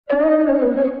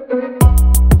So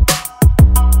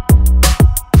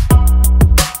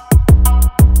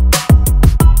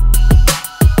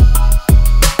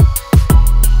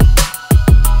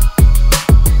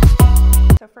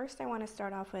first I want to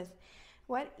start off with,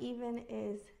 what even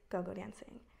is go-go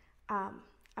dancing? I'm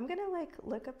gonna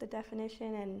look up the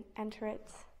definition and enter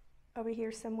it over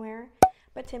here somewhere.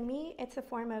 But to me, it's a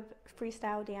form of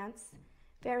freestyle dance,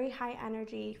 very high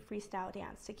energy freestyle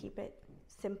dance, to keep it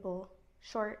simple,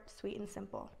 short, sweet, and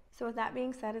simple. So with that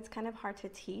being said, it's kind of hard to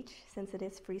teach since it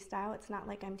is freestyle. It's not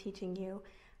like I'm teaching you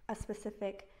a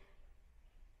specific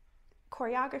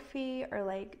choreography or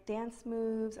like dance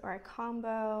moves or a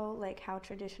combo like how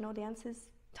traditional dance is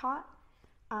taught.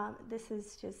 This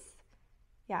is just,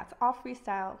 yeah, it's all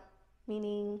freestyle,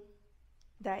 meaning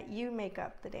that you make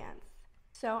up the dance.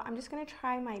 So I'm just gonna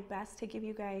try my best to give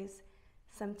you guys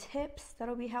some tips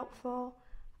that'll be helpful,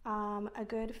 a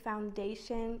good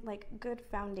foundation, like good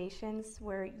foundations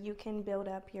where you can build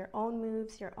up your own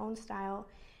moves, your own style,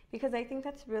 because I think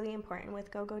that's really important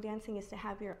with go-go dancing, is to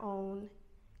have your own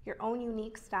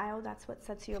unique style. That's what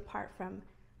sets you apart from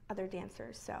other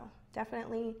dancers. So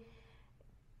definitely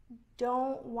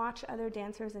don't watch other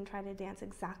dancers and try to dance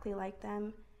exactly like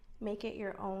them. Make it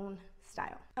your own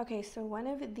style. Okay, so one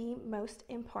of the most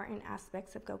important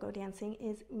aspects of go-go dancing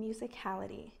is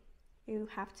musicality. You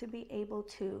have to be able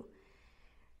to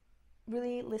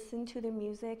really listen to the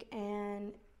music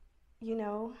and, you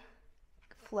know,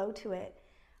 flow to it.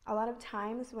 A lot of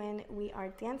times when we are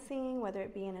dancing, whether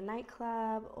it be in a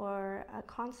nightclub or a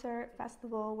concert,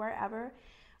 festival, wherever,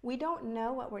 we don't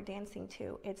know what we're dancing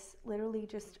to. It's literally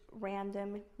just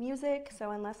random music.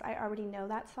 So unless I already know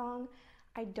that song,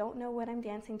 I don't know what I'm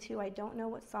dancing to. I don't know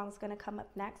what song's gonna come up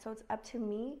next. So it's up to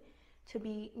me to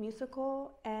be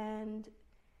musical and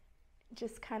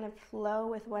just kind of flow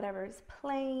with whatever's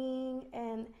playing.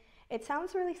 And it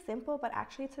sounds really simple, but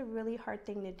actually it's a really hard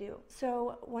thing to do.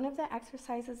 So one of the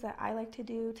exercises that I like to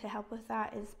do to help with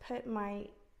that is put my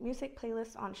music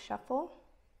playlist on shuffle,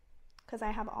 because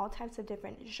I have all types of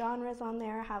different genres on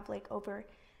there. I have like over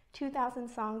 2,000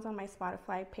 songs on my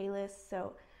Spotify playlist.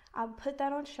 So I'll put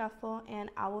that on shuffle and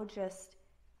I will just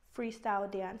freestyle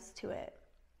dance to it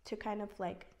to kind of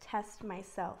like test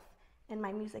myself and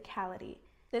my musicality.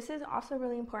 This is also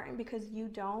really important because you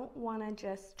don't want to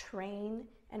just train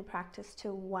and practice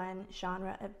to one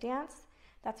genre of dance.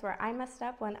 That's where I messed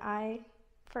up when I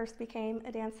first became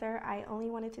a dancer. I only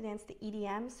wanted to dance to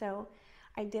EDM, so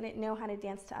I didn't know how to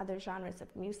dance to other genres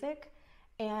of music.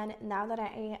 And now that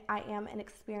I am an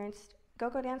experienced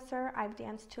go-go dancer, I've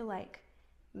danced to like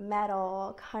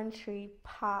metal, country,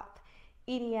 pop,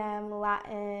 EDM,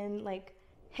 Latin, like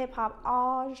hip hop,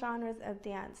 all genres of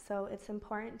dance. So it's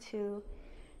important to,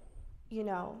 you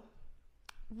know,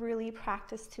 really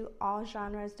practice to all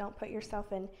genres. Don't put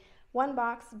yourself in one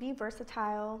box, be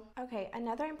versatile. Okay,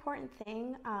 another important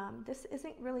thing, this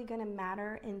isn't really gonna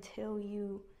matter until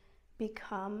you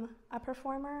become a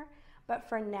performer, but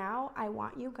for now, I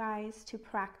want you guys to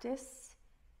practice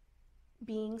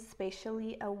being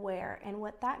spatially aware. And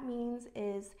what that means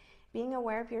is being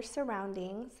aware of your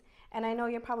surroundings. And I know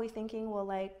you're probably thinking, well,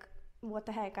 like, what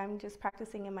the heck, I'm just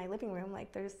practicing in my living room.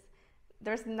 Like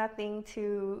there's nothing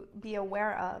to be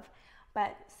aware of.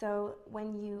 But so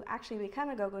when you actually become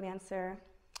a go-go dancer,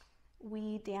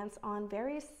 we dance on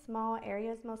very small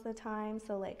areas most of the time.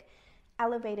 So like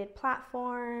elevated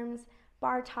platforms,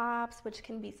 bar tops, which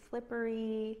can be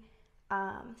slippery,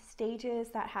 stages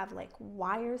that have like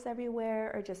wires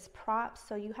everywhere, or just props.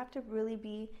 So you have to really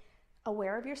be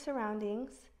aware of your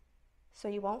surroundings so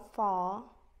you won't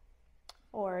fall,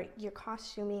 or your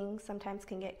costuming sometimes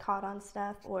can get caught on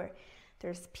stuff, or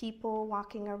there's people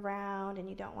walking around and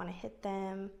you don't want to hit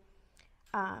them.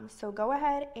 So go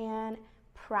ahead and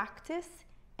practice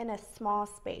in a small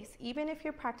space. Even if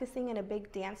you're practicing in a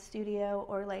big dance studio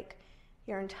or like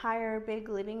your entire big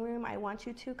living room, I want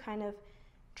you to kind of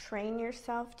train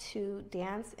yourself to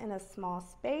dance in a small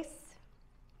space.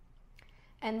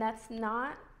 And that's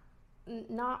not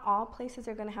all places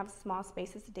are going to have small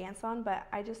spaces to dance on, but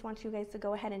I just want you guys to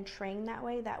go ahead and train that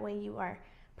way. That way you are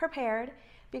prepared,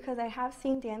 because I have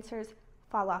seen dancers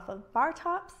fall off of bar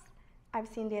tops. I've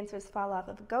seen dancers fall off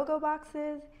of go-go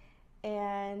boxes,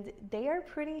 and they are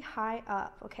pretty high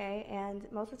up, okay?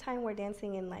 And most of the time we're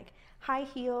dancing in like high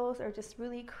heels or just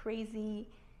really crazy,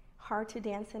 hard to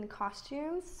dance in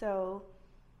costumes. So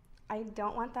I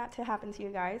don't want that to happen to you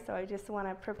guys, so I just want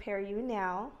to prepare you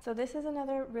now. So this is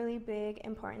another really big,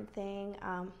 important thing.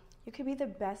 You could be the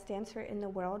best dancer in the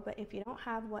world, but if you don't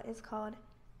have what is called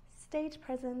stage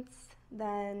presence,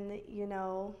 then, you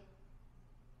know,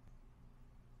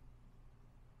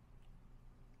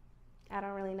 I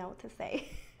don't really know what to say.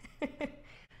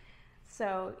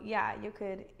 So yeah, you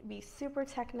could be super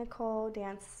technical,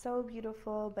 dance so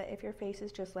beautiful, but if your face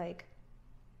is just like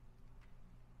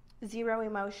zero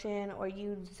emotion, or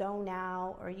you zone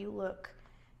out, or you look,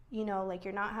 you know, like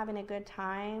you're not having a good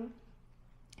time,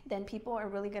 then people are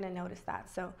really going to notice that.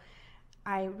 So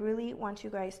I really want you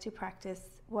guys to practice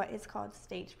what is called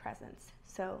stage presence.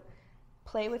 So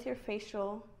play with your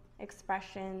facial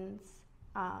expressions,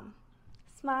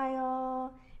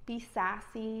 smile, be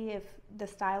sassy. If the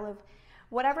style of,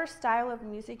 whatever style of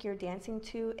music you're dancing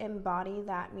to, embody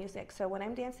that music. So when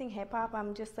I'm dancing hip hop,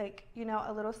 I'm just like, you know,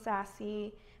 a little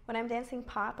sassy. When I'm dancing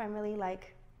pop, I'm really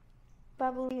like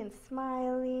bubbly and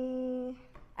smiley.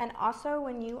 And also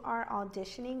when you are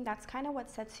auditioning, that's kind of what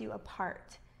sets you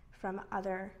apart from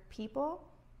other people.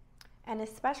 And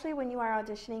especially when you are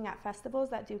auditioning at festivals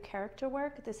that do character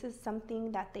work, this is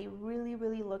something that they really,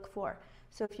 really look for.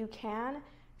 So if you can,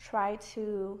 try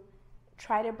to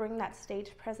bring that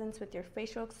stage presence with your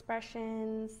facial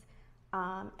expressions,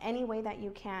 any way that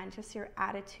you can, just your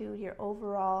attitude, your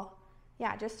overall,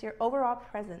 yeah, just your overall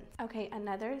presence. Okay,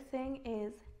 another thing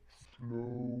is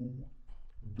slow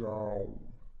down.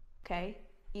 Okay,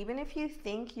 even if you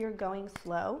think you're going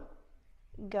slow,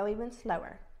 go even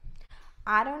slower.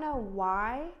 I don't know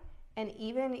why, and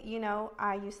even, you know,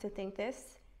 I used to think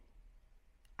this.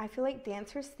 I feel like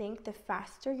dancers think the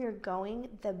faster you're going,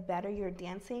 the better you're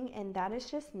dancing, and that is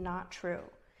just not true.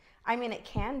 I mean, it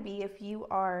can be if you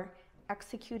are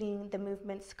executing the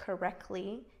movements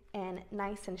correctly and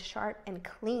nice and sharp and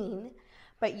clean,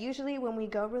 but usually when we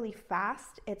go really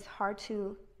fast, it's hard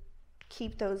to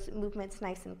keep those movements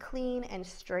nice and clean and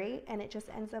straight, and it just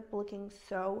ends up looking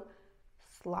so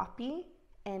sloppy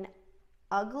and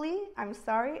ugly. I'm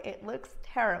sorry, it looks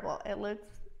terrible. It looks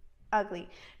ugly.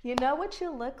 You know what you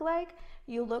look like?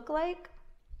 You look like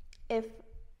if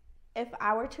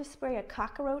I were to spray a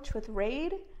cockroach with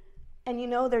Raid, and you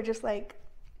know they're just like,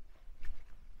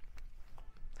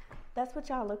 that's what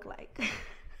y'all look like.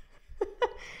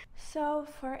 So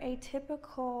for a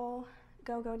typical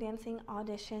go-go dancing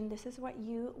audition, this is what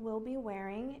you will be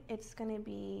wearing. It's going to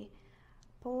be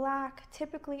black,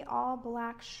 typically all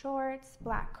black shorts,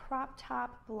 black crop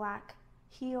top, black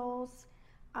heels,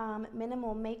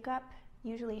 minimal makeup.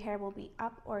 Usually hair will be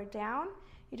up or down.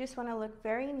 You just want to look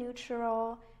very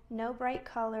neutral, no bright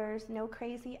colors, no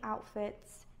crazy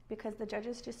outfits, because the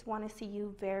judges just want to see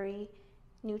you very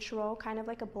neutral, kind of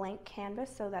like a blank canvas,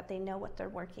 so that they know what they're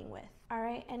working with. All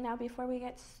right, and now before we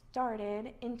get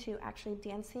started into actually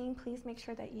dancing, please make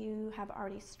sure that you have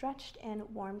already stretched and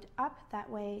warmed up. That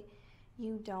way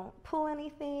you don't pull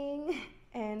anything,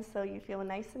 and so you feel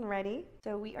nice and ready.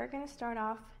 So we are going to start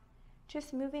off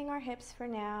just moving our hips for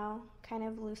now, kind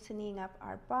of loosening up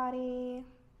our body.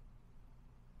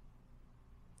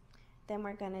 Then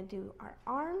we're going to do our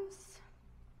arms.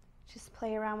 Just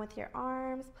play around with your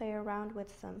arms, play around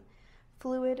with some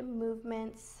fluid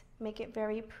movements, make it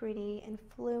very pretty and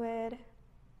fluid.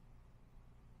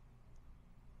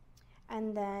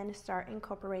 And then start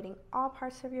incorporating all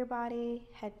parts of your body,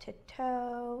 head to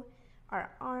toe,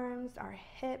 our arms, our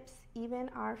hips, even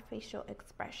our facial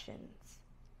expressions.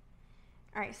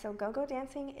 All right, so go-go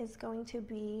dancing is going to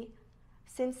be,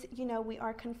 since, you know, we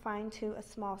are confined to a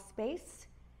small space,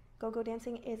 go-go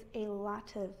dancing is a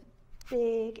lot of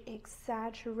big,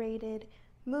 exaggerated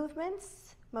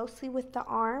movements, mostly with the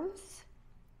arms.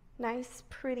 Nice,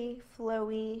 pretty,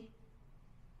 flowy,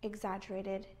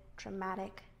 exaggerated,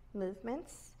 dramatic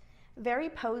movements. Very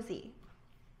posy.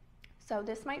 So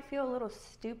this might feel a little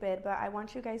stupid, but I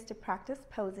want you guys to practice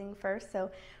posing first. So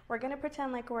we're going to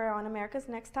pretend like we're on America's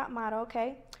Next Top Model,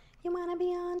 okay? You want to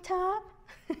be on top?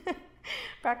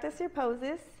 Practice your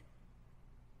poses.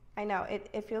 I know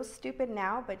it feels stupid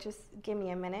now, but just give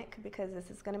me a minute, because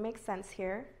this is going to make sense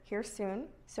here soon.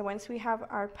 So once we have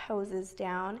our poses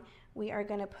down, we are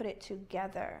going to put it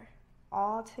together,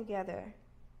 all together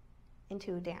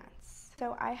into a dance.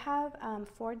 So I have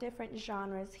 4 different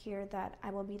genres here that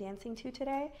I will be dancing to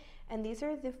today, and these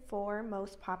are the 4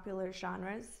 most popular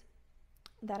genres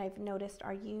that I've noticed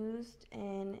are used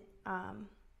in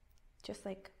just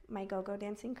like my go-go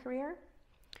dancing career.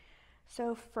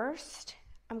 So first,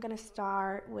 I'm going to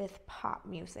start with pop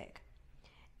music.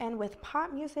 And with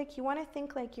pop music, you want to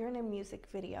think like you're in a music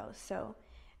video. So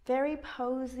very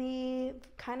posy,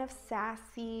 kind of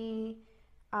sassy,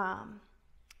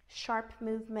 sharp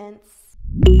movements.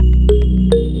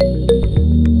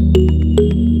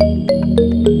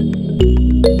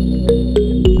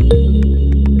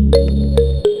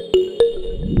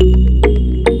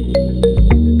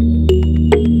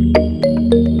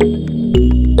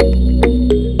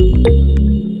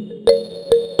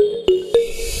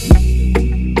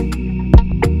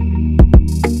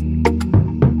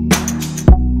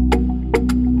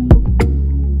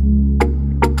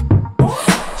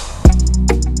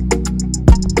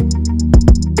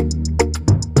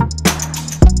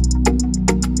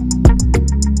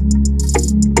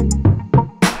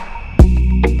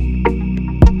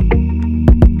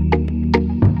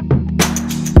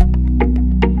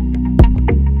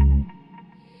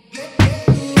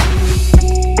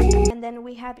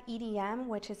 EDM,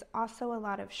 which is also a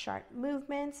lot of sharp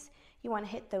movements. You want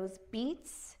to hit those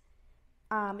beats.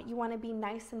 You want to be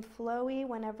nice and flowy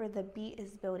whenever the beat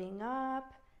is building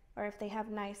up, or if they have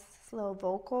nice slow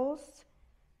vocals.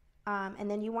 And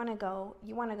then you want to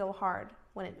go hard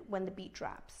when the beat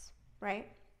drops, right?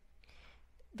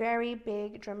 Very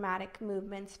big dramatic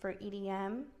movements for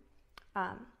EDM.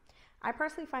 I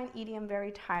personally find EDM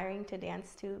very tiring to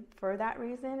dance to for that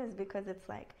reason, is because it's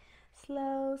like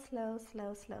slow, slow,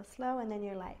 slow, slow, slow, and then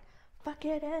you're like, fuck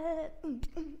it up.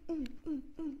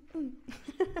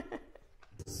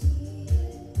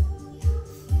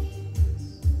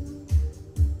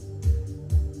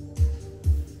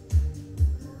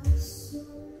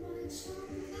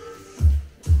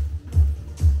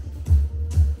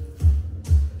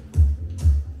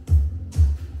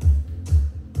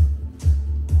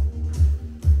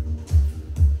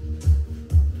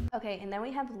 Okay, and then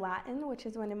we have Latin, which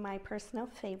is one of my personal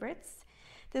favorites.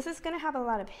 This is going to have a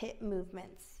lot of hip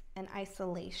movements and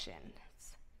isolations.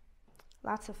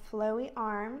 Lots of flowy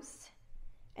arms,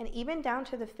 and even down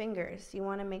to the fingers. You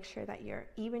want to make sure that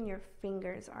even your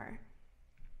fingers are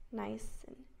nice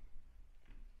and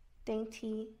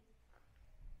dainty.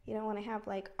 You don't want to have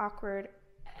like awkward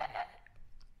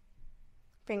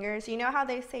fingers. You know how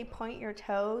they say point your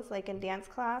toes, like in dance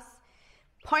class?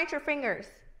 Point your fingers.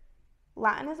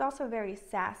 Latin is also very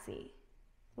sassy.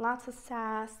 Lots of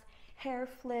sass, hair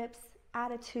flips,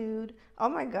 attitude. Oh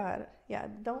my God. Yeah,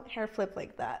 don't hair flip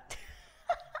like that.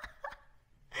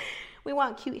 We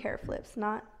want cute hair flips,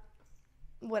 not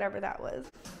whatever that was.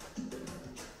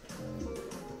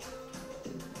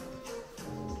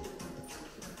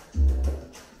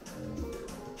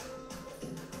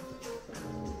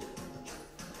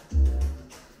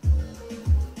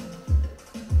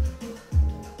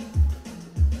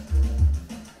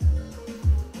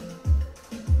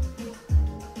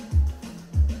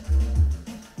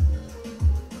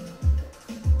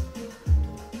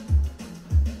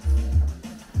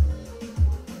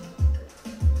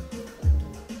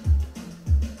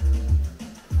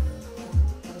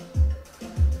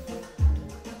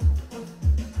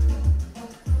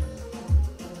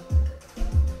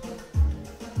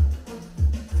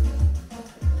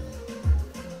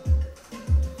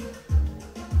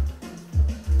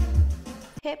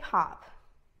 Hip hop.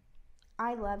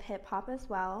 I love hip hop as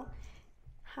well.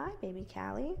 Hi, baby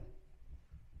Callie.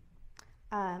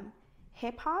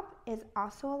 Hip hop is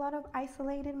also a lot of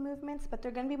isolated movements, but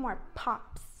they're going to be more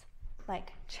pops,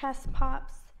 like chest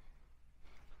pops,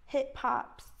 hip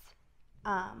pops,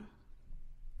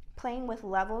 playing with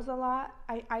levels a lot.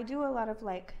 I do a lot of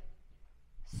like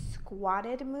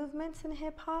squatted movements in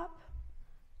hip hop,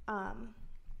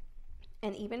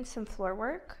 and even some floor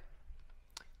work.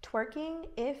 Twerking,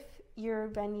 if your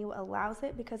venue allows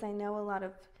it, because I know a lot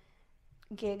of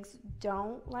gigs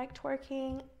don't like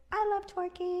twerking. I love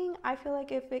twerking. I feel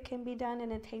like if it can be done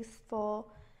in a tasteful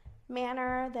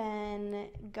manner, then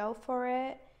go for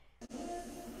it.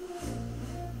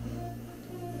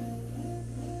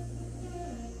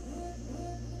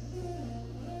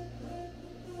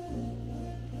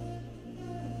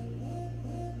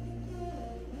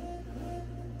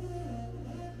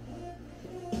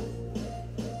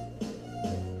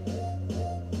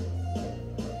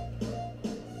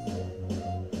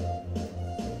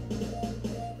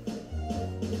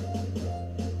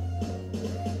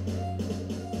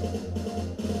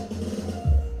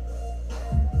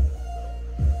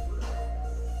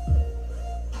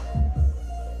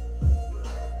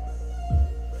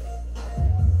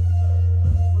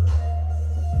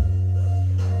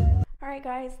 Alright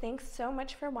guys, thanks so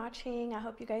much for watching. I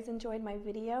hope you guys enjoyed my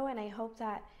video, and I hope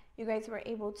that you guys were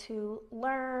able to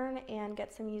learn and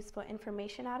get some useful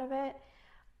information out of it.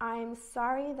 I'm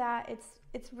sorry that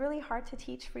it's really hard to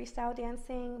teach freestyle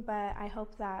dancing, but I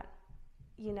hope that,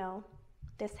 you know,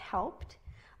 this helped.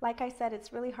 Like I said,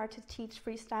 it's really hard to teach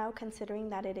freestyle considering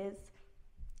that it is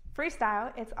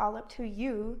freestyle. It's all up to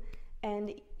you,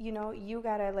 and you know, you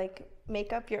gotta like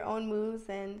make up your own moves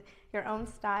and your own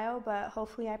style, but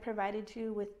hopefully I provided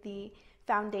you with the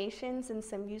foundations and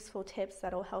some useful tips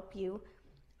that'll help you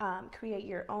create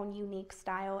your own unique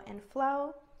style and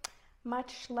flow.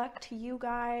 Much luck to you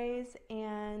guys,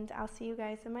 and I'll see you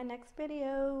guys in my next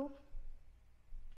video.